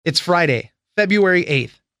It's Friday, February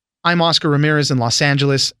 8th. I'm Oscar Ramirez in Los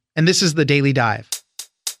Angeles, and this is the Daily Dive.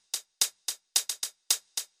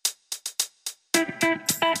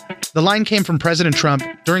 The line came from President Trump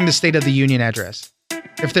during the State of the Union address.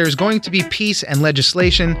 If there is going to be peace and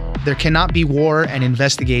legislation, there cannot be war and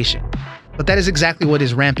investigation. But that is exactly what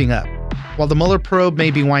is ramping up. While the Mueller probe may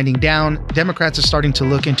be winding down, Democrats are starting to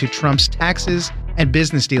look into Trump's taxes and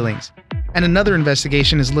business dealings. And another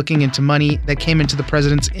investigation is looking into money that came into the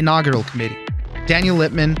president's inaugural committee. Daniel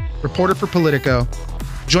Lippman, reporter for Politico,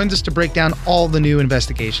 joins us to break down all the new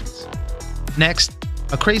investigations. Next,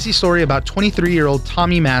 a crazy story about 23-year-old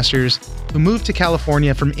Tomi Masters, who moved to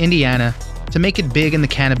California from Indiana to make it big in the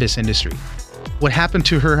cannabis industry. What happened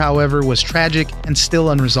to her, however, was tragic and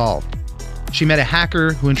still unresolved. She met a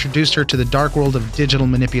hacker who introduced her to the dark world of digital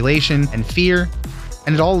manipulation and fear,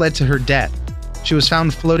 and it all led to her death. She was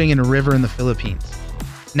found floating in a river in the Philippines.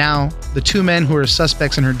 Now, the two men who are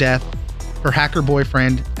suspects in her death, her hacker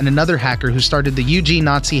boyfriend, and another hacker who started the UG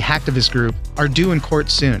Nazi hacktivist group, are due in court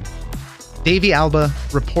soon. Davey Alba,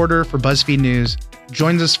 reporter for BuzzFeed News,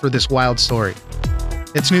 joins us for this wild story.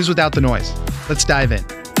 It's news without the noise. Let's dive in.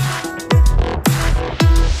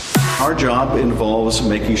 Our job involves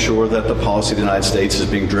making sure that the policy of the United States is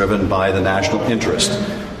being driven by the national interest,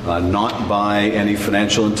 not by any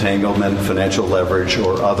financial entanglement, financial leverage,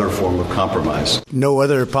 or other form of compromise. No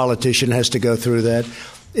other politician has to go through that.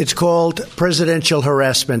 It's called presidential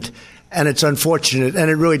harassment, and it's unfortunate, and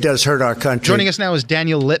it really does hurt our country. Joining us now is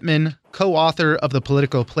Daniel Lippman, co-author of the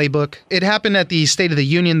Politico Playbook. It happened at the State of the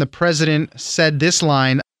Union. The president said this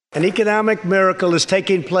line: "An economic miracle is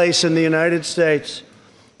taking place in the United States,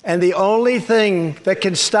 and the only thing that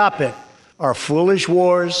can stop it are foolish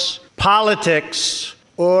wars, politics,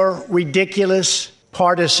 or ridiculous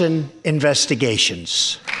partisan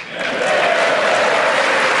investigations."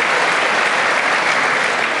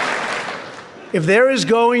 If there is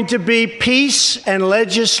going to be peace and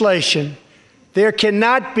legislation, there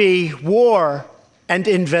cannot be war and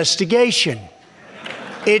investigation.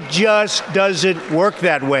 It just doesn't work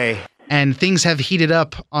that way. And things have heated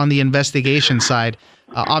up on the investigation side.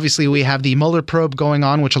 Obviously, we have the Mueller probe going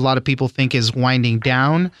on, which a lot of people think is winding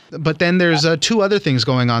down. But then there's two other things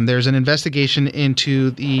going on. There's an investigation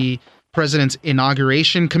into the president's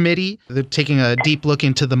inauguration committee. They're taking a deep look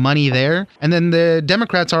into the money there. And then the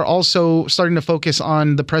Democrats are also starting to focus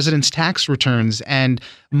on the president's tax returns and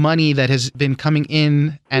money that has been coming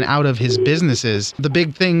in and out of his businesses. The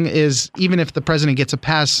big thing is, even if the president gets a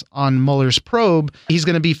pass on Mueller's probe, he's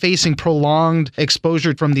going to be facing prolonged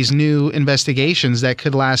exposure from these new investigations that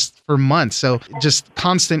could last for months. So just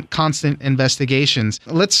constant investigations.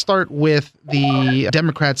 Let's start with the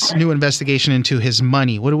Democrats' new investigation into his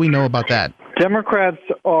money. What do we know about that? Democrats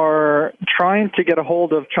are trying to get a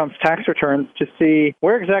hold of Trump's tax returns to see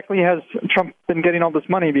where exactly has Trump been getting all this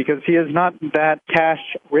money, because he is not that cash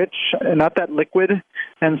rich and not that liquid.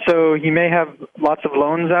 And so he may have lots of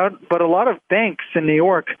loans out, but a lot of banks in New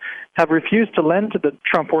York have refused to lend to the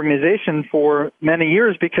Trump organization for many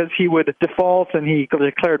years because he would default, and he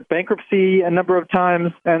declared bankruptcy a number of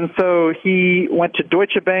times. And so he went to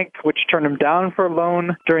Deutsche Bank, which turned him down for a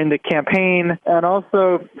loan during the campaign. And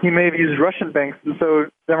also he may have used Russian banks. And so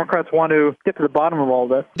Democrats want to get to the bottom of all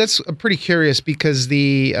this. That's pretty curious, because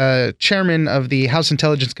the chairman of the House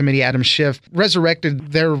Intelligence Committee, Adam Schiff,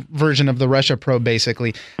 resurrected their version of the Russia probe,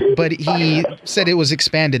 basically. But he said it was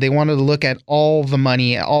expanded. They wanted to look at all the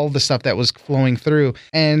money, all the stuff that was flowing through.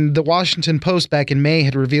 And the Washington Post back in May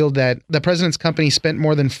had revealed that the president's company spent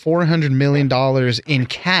more than $400 million in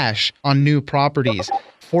cash on new properties.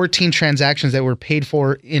 14 transactions that were paid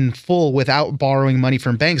for in full without borrowing money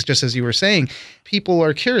from banks, just as you were saying. People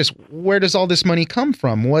are curious, where does all this money come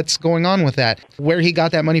from? What's going on with that? Where he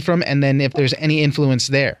got that money from, and then if there's any influence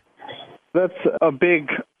there. That's a big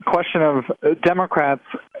question of Democrats,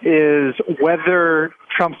 is whether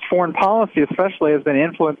Trump's foreign policy especially has been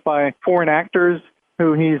influenced by foreign actors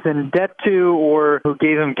who he's in debt to or who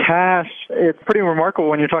gave him cash. It's pretty remarkable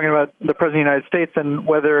when you're talking about the President of the United States, and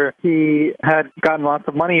whether he had gotten lots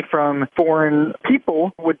of money from foreign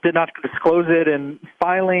people who did not disclose it in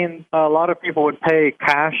filings. A lot of people would pay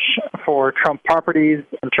cash for Trump properties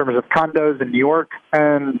in terms of condos in New York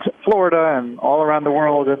and Florida and all around the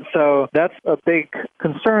world. And so that's a big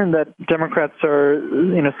concern that Democrats are,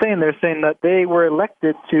 saying. They're saying that they were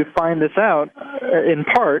elected to find this out in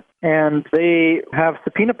part, and they have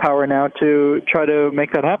subpoena power now to try to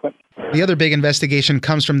make that happen. The other big investigation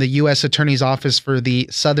comes from the U.S. Attorney's Office for the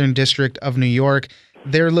Southern District of New York.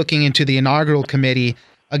 They're looking into the inaugural committee,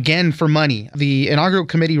 again, for money. The inaugural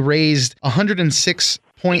committee raised $106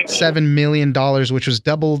 $0.7 million, which was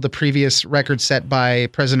double the previous record set by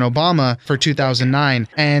President Obama for 2009.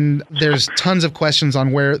 And there's tons of questions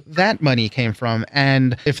on where that money came from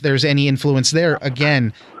and if there's any influence there.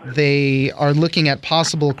 Again, they are looking at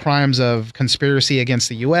possible crimes of conspiracy against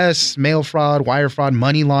the U.S., mail fraud, wire fraud,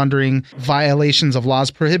 money laundering, violations of laws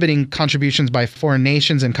prohibiting contributions by foreign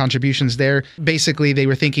nations and contributions there. Basically, they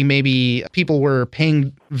were thinking maybe people were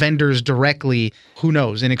paying vendors directly, who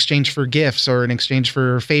knows, in exchange for gifts or in exchange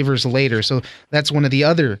for favors later. So that's one of the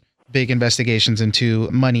other big investigations into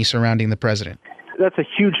money surrounding the president. That's a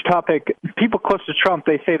huge topic. People close to Trump,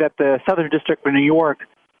 they say that the Southern District of New York,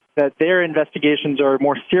 that their investigations are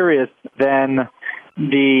more serious than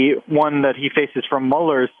the one that he faces from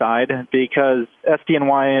Mueller's side, because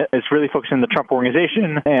SDNY is really focusing on the Trump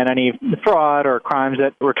organization and any fraud or crimes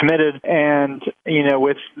that were committed. And,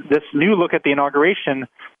 with this new look at the inauguration,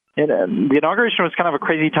 the inauguration was kind of a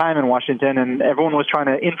crazy time in Washington, and everyone was trying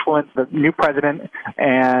to influence the new president,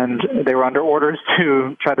 and they were under orders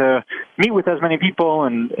to try to meet with as many people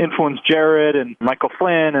and influence Jared and Michael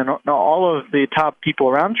Flynn and all of the top people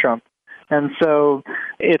around Trump. And so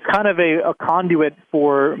it's kind of a conduit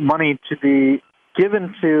for money to be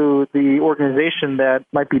given to the organization that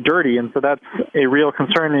might be dirty, and so that's a real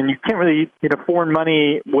concern. And you can't really, foreign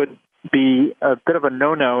money would be a bit of a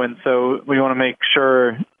no-no, and so we want to make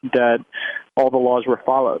sure that all the laws were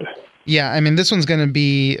followed. Yeah, I mean, this one's going to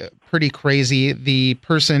be pretty crazy. The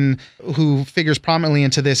person who figures prominently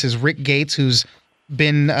into this is Rick Gates, who's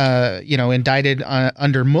been, indicted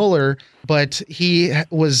under Mueller, but he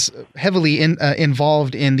was heavily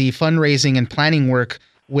involved in the fundraising and planning work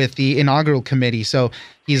with the inaugural committee. So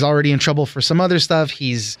he's already in trouble for some other stuff.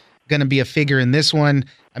 He's going to be a figure in this one.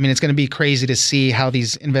 I mean, it's going to be crazy to see how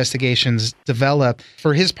these investigations develop.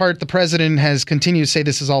 For his part, the president has continued to say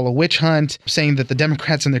this is all a witch hunt, saying that the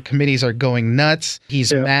Democrats and their committees are going nuts.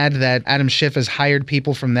 He's mad that Adam Schiff has hired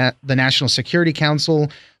people from the National Security Council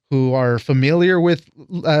who are familiar with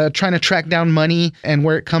trying to track down money and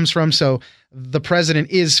where it comes from. So the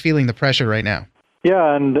president is feeling the pressure right now.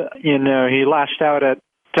 Yeah, and, he lashed out at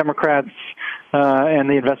Democrats and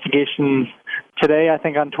the investigations today, I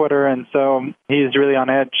think, on Twitter, and so he's really on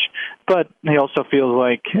edge. But he also feels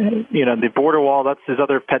like, the border wall, that's his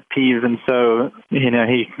other pet peeve, and so,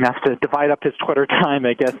 he has to divide up his Twitter time,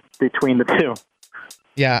 I guess, between the two.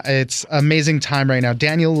 Yeah, it's an amazing time right now.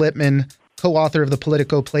 Daniel Lippman, co-author of the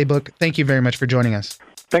Politico Playbook, thank you very much for joining us.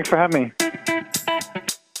 Thanks for having me.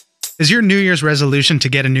 Is your New Year's resolution to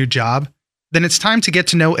get a new job? Then it's time to get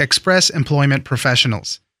to know Express Employment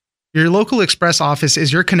Professionals. Your local Express office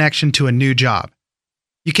is your connection to a new job.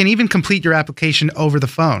 You can even complete your application over the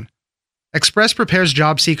phone. Express prepares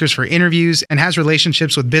job seekers for interviews and has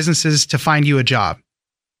relationships with businesses to find you a job.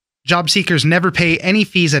 Job seekers never pay any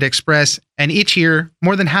fees at Express, and each year,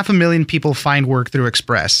 more than 500,000 people find work through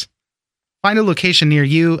Express. Find a location near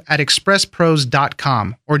you at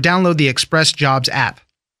expresspros.com or download the Express Jobs app.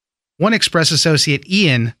 One Express associate,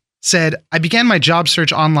 Ian, said, "I began my job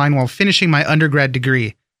search online while finishing my undergrad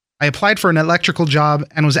degree. I applied for an electrical job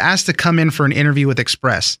and was asked to come in for an interview with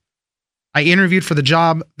Express. I interviewed for the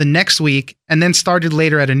job the next week and then started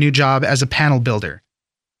later at a new job as a panel builder.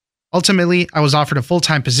 Ultimately, I was offered a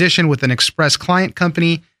full-time position with an Express client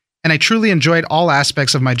company, and I truly enjoyed all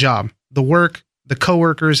aspects of my job, the work, the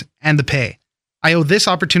coworkers, and the pay. I owe this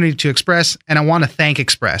opportunity to Express, and I want to thank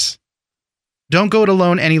Express." Don't go it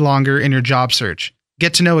alone any longer in your job search.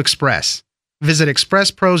 Get to know Express. Visit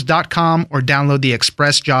expresspros.com or download the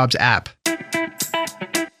Express Jobs app.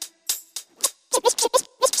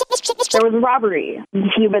 There was a robbery.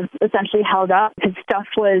 He was essentially held up. His stuff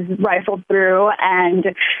was rifled through, and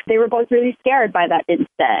they were both really scared by that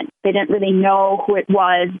incident. They didn't really know who it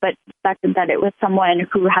was, but suspected that it was someone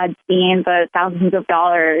who had seen the thousands of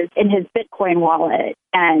dollars in his Bitcoin wallet.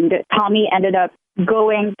 And Tomi ended up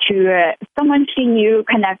going to someone she knew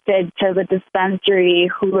connected to the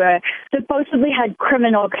dispensary who supposedly had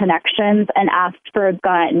criminal connections and asked for a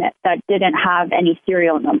gun that didn't have any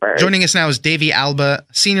serial number. Joining us now is Davey Alba,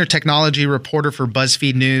 senior technology reporter for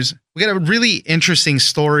BuzzFeed News. We got a really interesting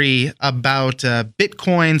story about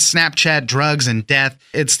Bitcoin, Snapchat, drugs, and death.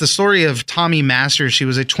 It's the story of Tomi Masters. She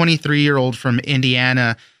was a 23-year-old from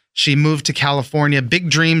Indiana. She moved to California, big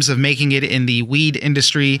dreams of making it in the weed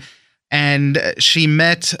industry. And she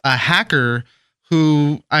met a hacker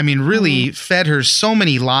who, really fed her so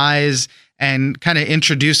many lies and kind of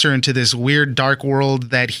introduced her into this weird dark world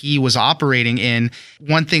that he was operating in.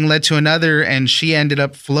 One thing led to another, and she ended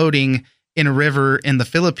up floating in a river in the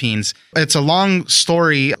Philippines. It's a long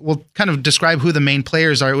story. We'll kind of describe who the main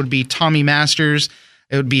players are. It would be Tomi Masters.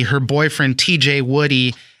 It would be her boyfriend, TJ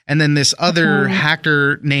Woody, and then this other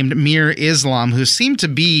hacker named Mir Islam, who seemed to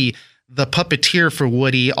be the puppeteer for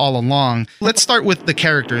Woody all along. Let's start with the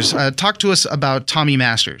characters. Talk to us about Tomi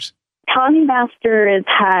Masters. Tomi Masters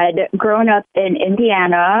had grown up in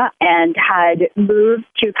Indiana and had moved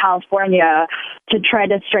to California to try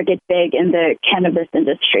to strike it big in the cannabis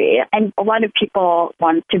industry. And a lot of people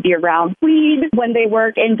want to be around weed when they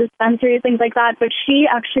work in dispensaries, things like that. But she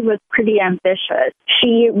actually was pretty ambitious.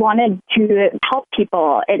 She wanted to help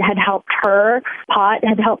people. It had helped her. Pot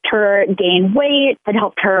had helped her gain weight, had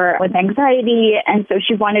helped her with anxiety. And so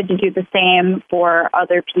she wanted to do the same for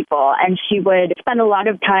other people. And she would spend a lot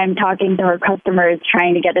of time talking to her customers,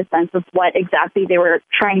 trying to get a sense of what exactly they were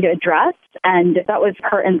trying to address. And that was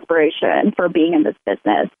her inspiration for being in this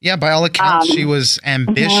business. Yeah, by all accounts, she was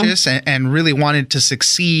ambitious and really wanted to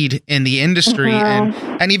succeed in the industry.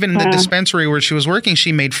 And even in the dispensary where she was working,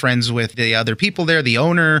 she made friends with the other people there, the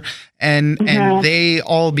owner, and they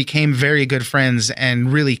all became very good friends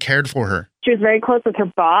and really cared for her. She was very close with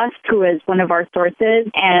her boss, who is one of our sources,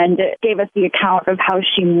 and gave us the account of how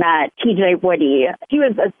she met TJ Woody. He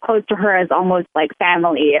was as close to her as almost like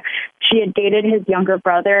family. She had dated his younger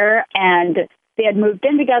brother, and they had moved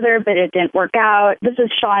in together, but it didn't work out. This is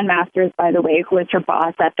Sean Masters, by the way, who was her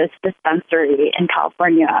boss at this dispensary in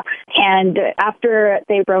California. And after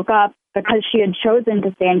they broke up, because she had chosen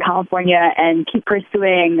to stay in California and keep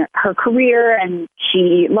pursuing her career, and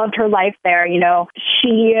she loved her life there,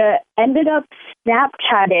 she ended up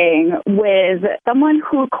Snapchatting with someone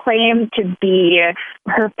who claimed to be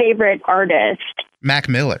her favorite artist. Mac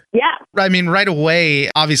Miller. Yeah. I mean, right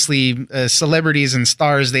away, obviously, celebrities and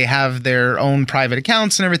stars, they have their own private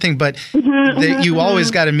accounts and everything, but you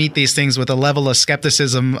always got to meet these things with a level of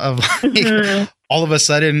skepticism of all of a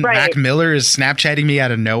sudden, Mac Miller is Snapchatting me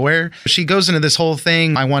out of nowhere. She goes into this whole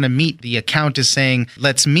thing. I want to meet. The account is saying,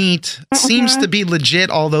 let's meet. Seems to be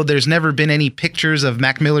legit, although there's never been any pictures of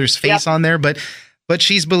Mac Miller's face on there. But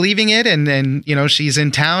she's believing it, and she's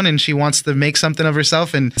in town and she wants to make something of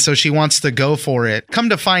herself, and so she wants to go for it. Come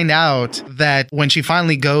to find out that when she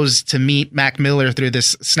finally goes to meet Mac Miller through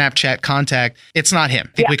this Snapchat contact, it's not him.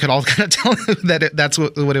 I think we could all kind of tell that that's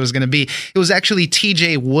what it was going to be. It was actually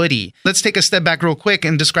TJ Woody. Let's take a step back real quick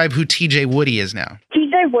and describe who TJ Woody is now.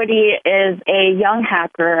 TJ Woody is a young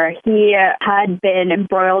hacker. He had been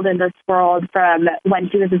embroiled in this world from when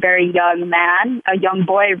he was a very young man, a young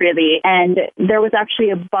boy, really. And there was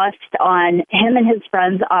actually a bust on him and his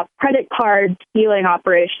friends' credit card stealing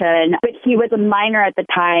operation. But he was a minor at the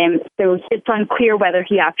time, so it's unclear whether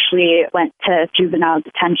he actually went to juvenile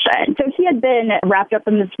detention. So he had been wrapped up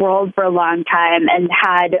in this world for a long time and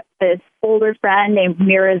had this older friend named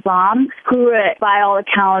Mir Islam, who, by all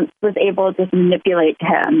accounts, was able to manipulate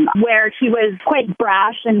him, where he was quite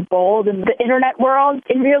brash and bold in the internet world.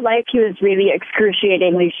 In real life, he was really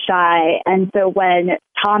excruciatingly shy. And so when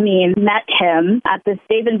Tomi met him at this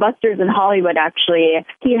Dave & Buster's in Hollywood, actually,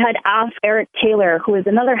 he had asked Eric Taylor, who was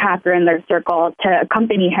another hacker in their circle, to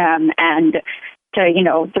accompany him and to,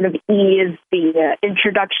 sort of ease the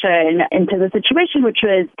introduction into the situation, which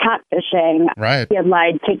was catfishing. Right. He had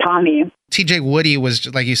lied to Tomi. TJ Woody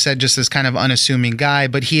was, like you said, just this kind of unassuming guy,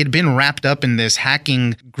 but he had been wrapped up in this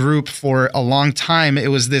hacking group for a long time. It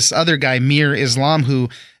was this other guy, Mir Islam, who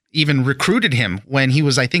even recruited him when he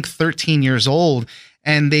was, I think, 13 years old.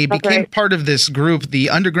 And they became part of this group, the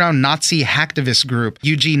underground Nazi hacktivist group,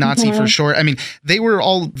 UG Nazi for short. I mean, they were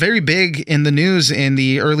all very big in the news in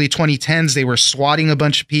the early 2010s. They were swatting a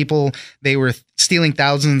bunch of people. They were stealing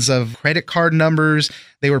thousands of credit card numbers.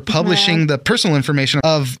 They were publishing the personal information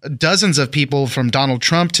of dozens of people, from Donald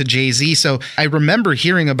Trump to Jay-Z. So I remember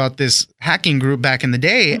hearing about this hacking group back in the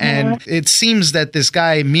day. And it seems that this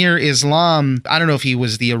guy, Mir Islam, I don't know if he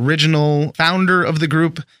was the original founder of the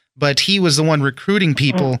group, but he was the one recruiting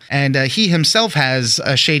people. And he himself has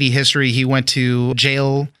a shady history. He went to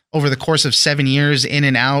jail over the course of 7 years, in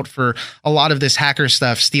and out, for a lot of this hacker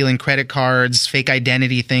stuff, stealing credit cards, fake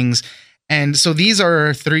identity things. And so these are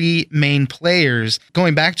our three main players.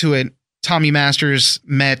 Going back to it, Tomi Masters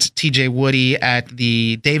met TJ Woody at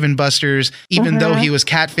the Dave & Buster's. Even though he was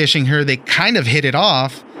catfishing her, they kind of hit it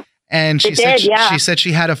off. And she said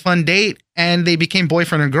she had a fun date, and they became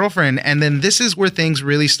boyfriend and girlfriend. And then this is where things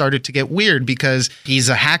really started to get weird, because he's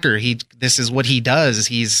a hacker. This is what he does.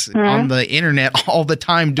 He's on the internet all the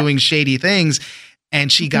time doing shady things. And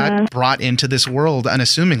she got brought into this world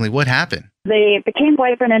unassumingly. What happened? They became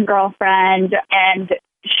boyfriend and girlfriend, and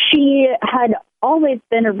she had always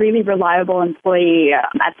been a really reliable employee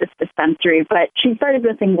at this dispensary, but she started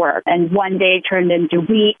missing work, and one day turned into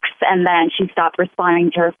weeks, and then she stopped responding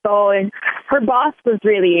to her phone. Her boss was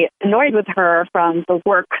really annoyed with her from the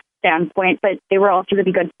work standpoint, but they were also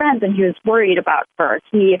really good friends, and he was worried about her.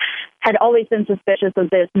 He had always been suspicious of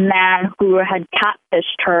this man who had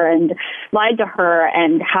catfished her and lied to her,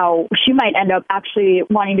 and how she might end up actually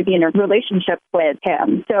wanting to be in a relationship with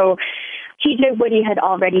him. So TJ Woody had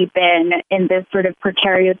already been in this sort of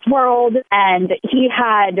precarious world, and he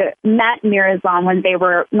had met Mir Islam when they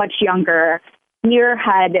were much younger. Mir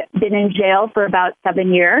had been in jail for about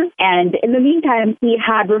 7 years, and in the meantime, he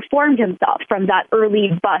had reformed himself from that early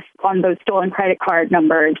bust on those stolen credit card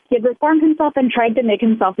numbers. He had reformed himself and tried to make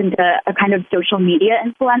himself into a kind of social media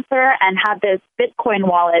influencer, and had this Bitcoin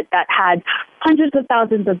wallet that had hundreds of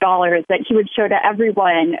thousands of dollars that he would show to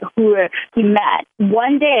everyone who he met.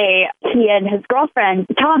 One day, he and his girlfriend,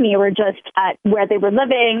 Tomi, were just at where they were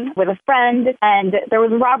living with a friend, and there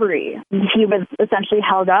was a robbery. He was essentially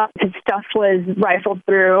held up. His stuff was rifled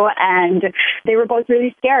through, and they were both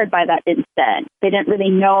really scared by that incident. They didn't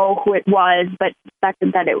really know who it was, but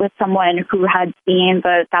suspected that it was someone who had seen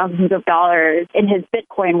the thousands of dollars in his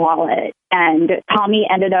Bitcoin wallet. And Tomi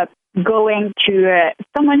ended up going to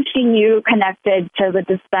someone she knew connected to the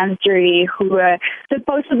dispensary, who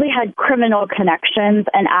supposedly had criminal connections,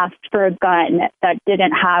 and asked for a gun that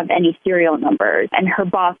didn't have any serial numbers. And her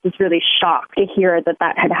boss was really shocked to hear that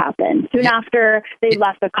that had happened. Soon after, they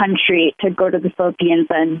left the country to go to the Philippines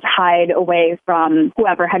and hide away from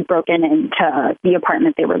whoever had broken into the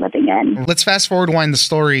apartment they were living in. Let's fast forward wind the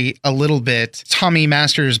story a little bit. Tomi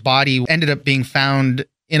Masters' body ended up being found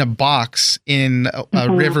in a box in a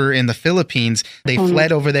river in the Philippines. They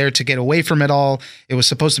fled over there to get away from it all. It was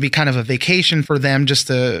supposed to be kind of a vacation for them, just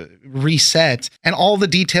to reset. And all the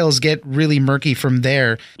details get really murky from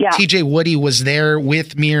there. Yeah. TJ Woody was there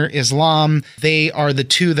with Mir Islam. They are the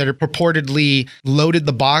two that are purportedly loaded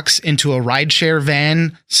the box into a rideshare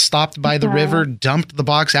van, stopped by the river, dumped the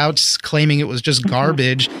box out, claiming it was just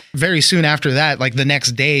garbage. Very soon after that, like the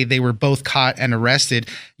next day, they were both caught and arrested.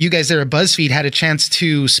 You guys there at BuzzFeed had a chance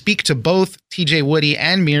to speak to both TJ Woody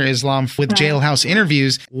and Mir Islam with jailhouse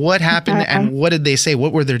interviews. What happened and what did they say?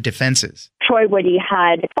 What were their defenses? Troy Woody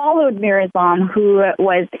had followed Mir Islam, who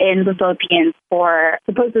was in the Philippines for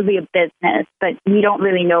supposedly a business, but we don't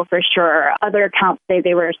really know for sure. Other accounts say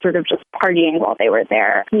they were sort of just partying while they were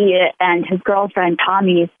there. He and his girlfriend,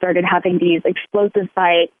 Tomi, started having these explosive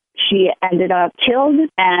fights. She ended up killed,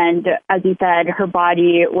 and as you said, her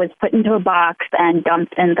body was put into a box and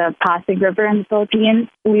dumped in the Pasig River in the Philippines.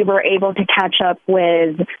 We were able to catch up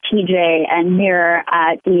with TJ and Mir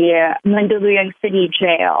at the Mandaluyong City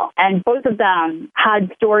Jail, and both of them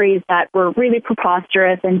had stories that were really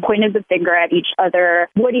preposterous and pointed the finger at each other.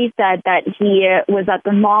 Woody said that he was at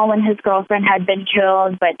the mall when his girlfriend had been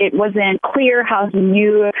killed, but it wasn't clear how he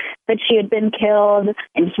knew that she had been killed,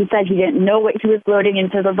 and he said he didn't know what he was loading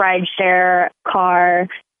into the rideshare car.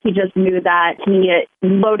 He just knew that he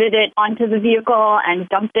loaded it onto the vehicle and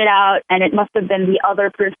dumped it out, and it must have been the other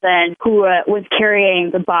person who was carrying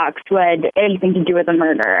the box who had anything to do with the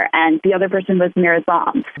murder, and the other person was Mir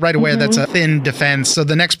Islam. Right away, that's a thin defense. So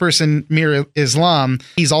the next person, Mir Islam,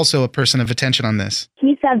 he's also a person of attention on this.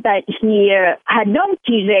 He said that he had known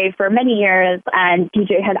TJ for many years, and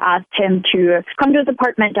TJ had asked him to come to his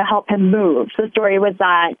apartment to help him move. The story was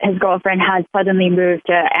that his girlfriend had suddenly moved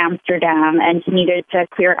to Amsterdam, and he needed to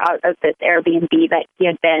clear out of this Airbnb that he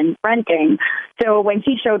had been renting. So when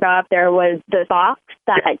he showed up, there was the box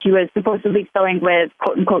that he was supposedly filling with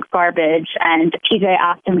quote-unquote garbage, and TJ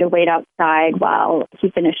asked him to wait outside while he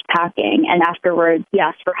finished packing, and afterwards he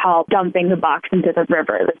asked for help dumping the box into the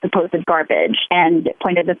river, the supposed garbage, and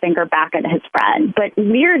pointed the finger back at his friend. But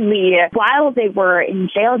weirdly, while they were in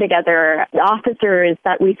jail together, the officers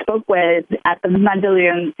that we spoke with at the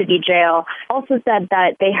Mandaluyong City Jail also said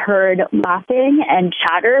that they heard laughing and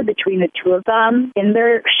chatter between the two of them in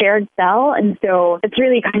their shared cell, and so it's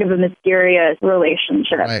really kind of a mysterious relationship.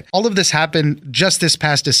 Right. All of this happened just this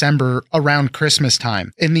past December around Christmas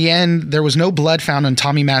time. In the end, there was no blood found on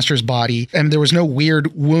Tomi Masters' body, and there was no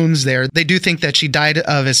weird wounds there. They do think that she died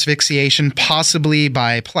of asphyxiation, possibly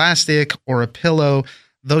by plastic or a pillow.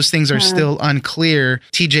 Those things are still unclear.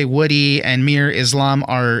 TJ Woody and Mir Islam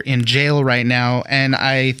are in jail right now, and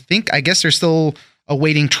I guess they're still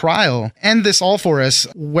awaiting trial. End this all for us.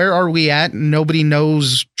 Where are we at? Nobody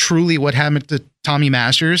knows truly what happened to Tomi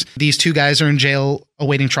Masters. These two guys are in jail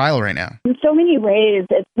awaiting trial right now. In so many ways,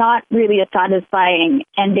 it's not really a satisfying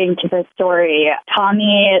ending to the story.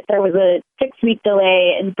 Tomi, there was a 6-week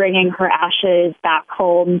delay in bringing her ashes back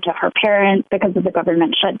home to her parents because of the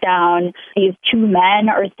government shutdown. These two men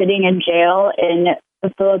are sitting in jail in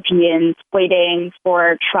the Philippines waiting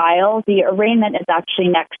for trial. The arraignment is actually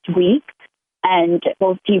next week. and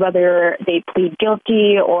we'll see whether they plead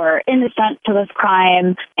guilty or innocent to this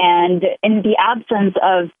crime. And in the absence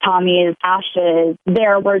of Tomi's ashes,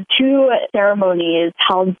 there were 2 ceremonies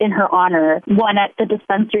held in her honor, one at the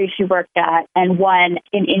dispensary she worked at and one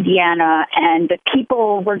in Indiana. And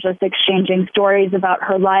people were just exchanging stories about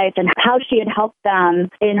her life and how she had helped them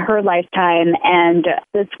in her lifetime. And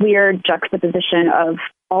this weird juxtaposition of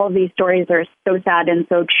all of these stories are so sad and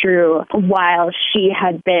so true, while she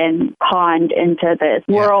had been conned into this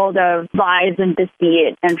world of lies and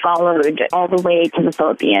deceit and followed all the way to the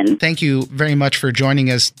Philippines. Thank you very much for joining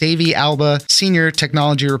us, Davy Alba, senior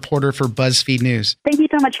technology reporter for BuzzFeed News. Thank you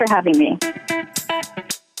so much for having me.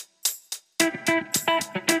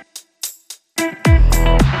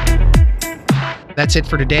 That's it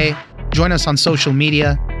for today. Join us on social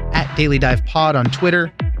media at Daily Dive Pod on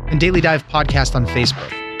Twitter and Daily Dive Podcast on Facebook.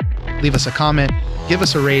 Leave us a comment, give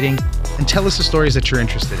us a rating, and tell us the stories that you're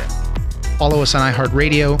interested in. Follow us on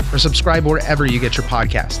iHeartRadio or subscribe wherever you get your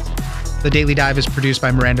podcasts. The Daily Dive is produced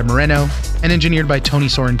by Miranda Moreno and engineered by Tony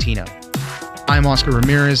Sorrentino. I'm Oscar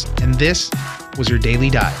Ramirez, and this was your Daily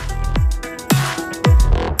Dive.